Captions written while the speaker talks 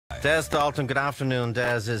Des Dalton, good afternoon.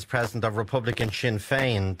 Des is president of Republican Sinn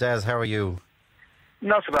Féin. Des, how are you?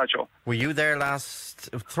 Not so bad, Joe. Were you there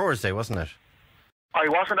last Thursday, wasn't it? I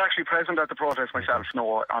wasn't actually present at the protest myself,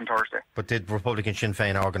 no, on Thursday. But did Republican Sinn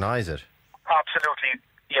Féin organise it? Absolutely,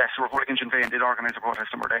 yes. Republican Sinn Féin did organise a protest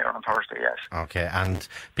and were there on Thursday, yes. Okay, and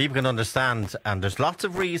people can understand, and there's lots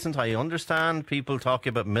of reasons I understand people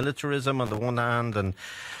talking about militarism on the one hand and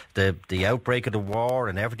the outbreak of the war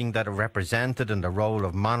and everything that it represented and the role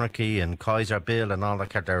of monarchy and Kaiser Bill and all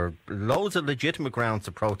that. There are loads of legitimate grounds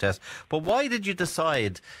to protest. But why did you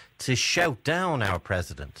decide to shout down our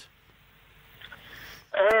president?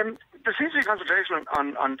 There seems to be concentration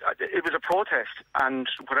on it was a protest, and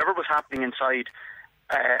whatever was happening inside,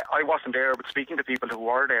 I wasn't there, but speaking to people who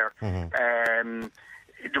were there, there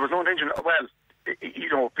was no intention. Well, you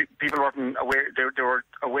know, people weren't aware. They were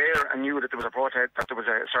aware and knew that there was a protest, that there was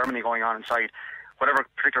a ceremony going on inside. Whatever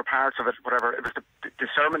particular parts of it, whatever it was, the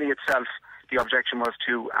ceremony itself, the objection was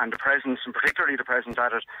to, and the presence, and particularly the presence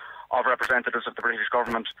at it, of representatives of the British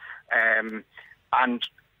government, and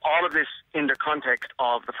all of this in the context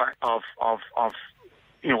of the fact of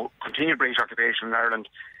continued British occupation in Ireland.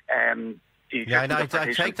 Yeah, I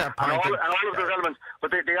take that point. And all of those elements,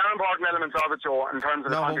 but they are important elements of it, Joe, in terms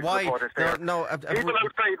of the context of the protest there. People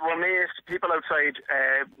outside were maced, people outside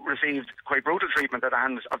received quite brutal treatment at the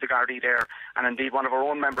hands of the Gardaí there, and indeed some of our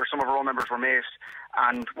own members were maced,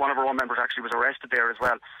 and one of our own members actually was arrested there as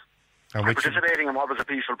well. Participating in what was a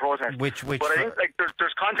peaceful protest. But I think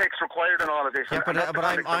there's context required in all of this. Yeah, I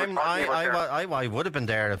would have been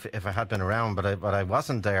there if I had been around, but I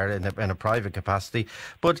wasn't there in a private capacity.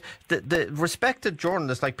 But the respected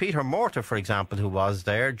journalists like Peter Morta, for example, who was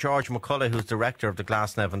there, George McCullough, who's director of the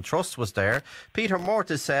Glasnevin Trust, was there. Peter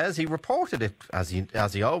Morta says he reported it as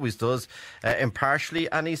he always does,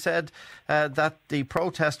 impartially, and he said that the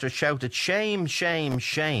protesters shouted "Shame, shame,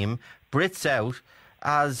 shame! Brits out!"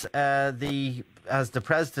 as the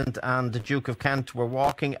President and the Duke of Kent were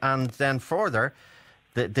walking, and then further,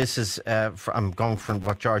 this is, I'm going from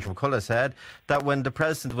what George McCullough said, that when the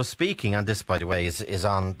President was speaking, and this, by the way, is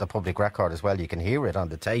on the public record as well, you can hear it on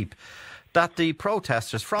the tape, that the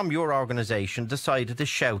protesters from your organisation decided to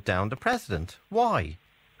shout down the President. Why?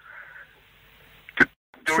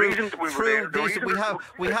 We have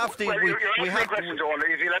the question, Joel.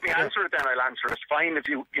 If you let me answer it, then I'll answer it. It's fine if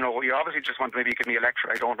you obviously just want to maybe give me a lecture.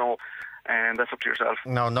 I don't know, and that's up to yourself.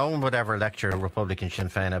 No one would ever lecture Republican Sinn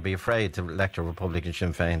Féin. I'd be afraid to lecture Republican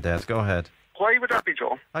Sinn Féin. Des, go ahead. Why would that be,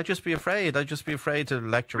 Joe? I'd just be afraid. I'd just be afraid to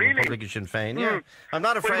lecture really? Republican Sinn Féin. Yeah, I'm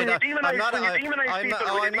not afraid. I'm not. It's easy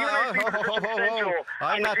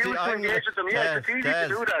to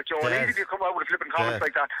do that, Joe. It's easy to come out with flippant comments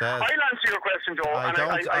like that. I'll answer your question, Joe.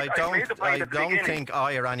 I don't think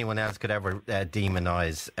I or anyone else could ever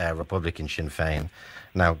demonise Republican Sinn Féin.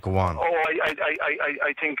 Now, go on. Oh,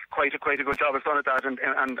 I think quite a good job is done at that, and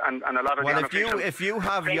a lot of. Well, if you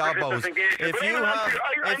have yobbos, if you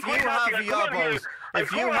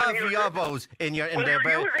have yobbos in your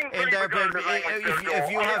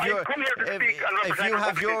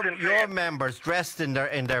members dressed in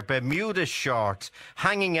their Bermuda shorts,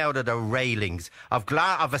 hanging out of the railings of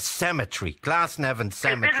a cemetery, Glasnevin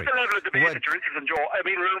Cemetery. This is the level of debate that you're interested in, Joe. I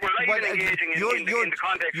mean, we're not even engaging in the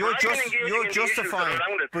context. You're justifying,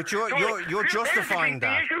 but you're justifying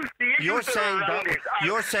that. You're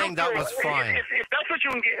saying that was fine. If that's what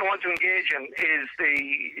you want to engage in, is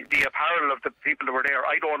the apparel of the people that were there.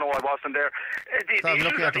 I don't know. I wasn't there. I'm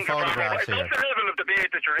looking at the photographs here. If that's the level of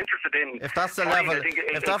debate that you're interested in, if that's the level,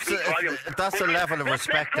 if that's the level of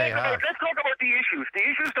respect they have. Let's talk about the issues. The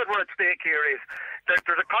issues that were at stake here is that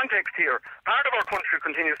there's a context here. Part of our country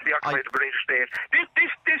continues to be occupied by the British state.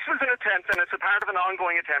 This was an attempt, and it's a part of an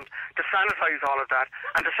ongoing attempt to sanitise all of that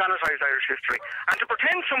and to sanitise Irish history and to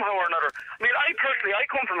pretend somehow or another. I mean, I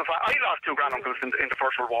come from I lost two granduncles in the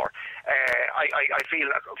First World War. I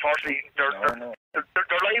feel, unfortunately, their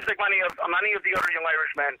lives, like many of the other young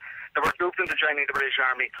Irishmen that were duped into joining the British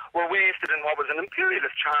Army, were wasted in what was an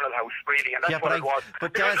imperialist charnel house, really, and that's what it was.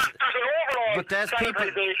 But there's an overall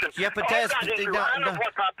sanitization. You're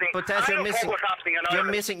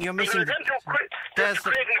missing. There's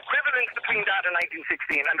creating equivalence between that and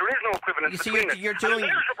 1916, and there is no equivalence between it.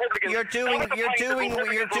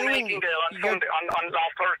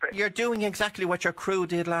 You're doing exactly what your crew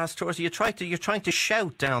did last Thursday. You're trying to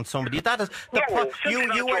shout down somebody. That is the point.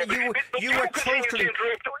 You were totally.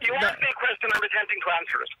 You asked me a question, I'm attempting to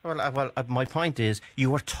answer it. Well, my point is,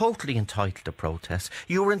 you were totally entitled to protest.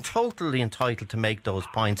 You were totally entitled to make those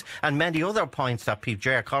points, and many other points that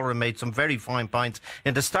Jerry Colleran made some very fine points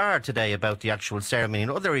in the Star today about the actual funeral ceremony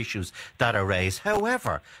and other issues that are raised.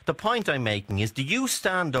 However, the point I'm making is, do you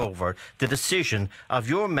stand over the decision of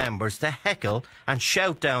your members to heckle and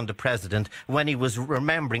shout down the President when he was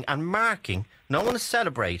remembering and marking, no one is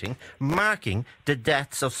celebrating, marking the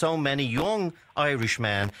deaths of so many young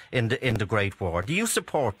Irishmen in the Great War? Do you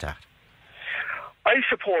support that? I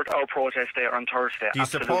support our protest there on Thursday. Do you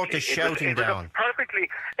support the shouting down?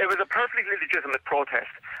 It was a perfectly legitimate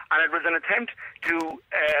protest, and it was an attempt to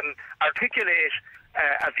articulate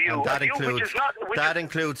a view. And that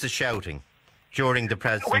includes the shouting during the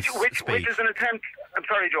President's speech. Which is an attempt. I'm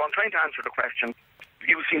sorry, Joe. I'm trying to answer the question.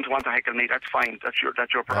 You seem to want to heckle me. That's fine. That's your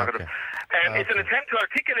prerogative. Okay. It's an attempt to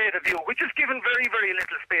articulate a view which is given very, very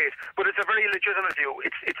little space, but it's a very legitimate view.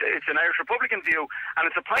 It's an Irish Republican view, and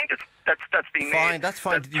it's a point that's being made. Fine, that's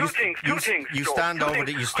fine. Two things. You stand over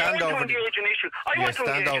the. I want to engage in issues. I want to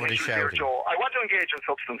engage in issues here, Joe. I want to engage in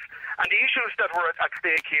substance, and the issues that were at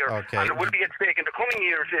stake here, and that will be at stake in the coming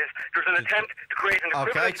years, is there's an attempt to create an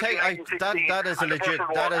equivalent. That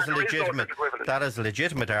is a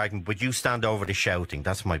legitimate argument, but you stand over the shouting.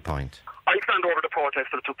 That's my point. I stand over the protest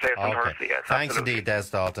that took place on Thursday. Yes, Thanks absolutely. indeed, Des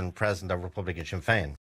Dalton, President of Republican Sinn Féin.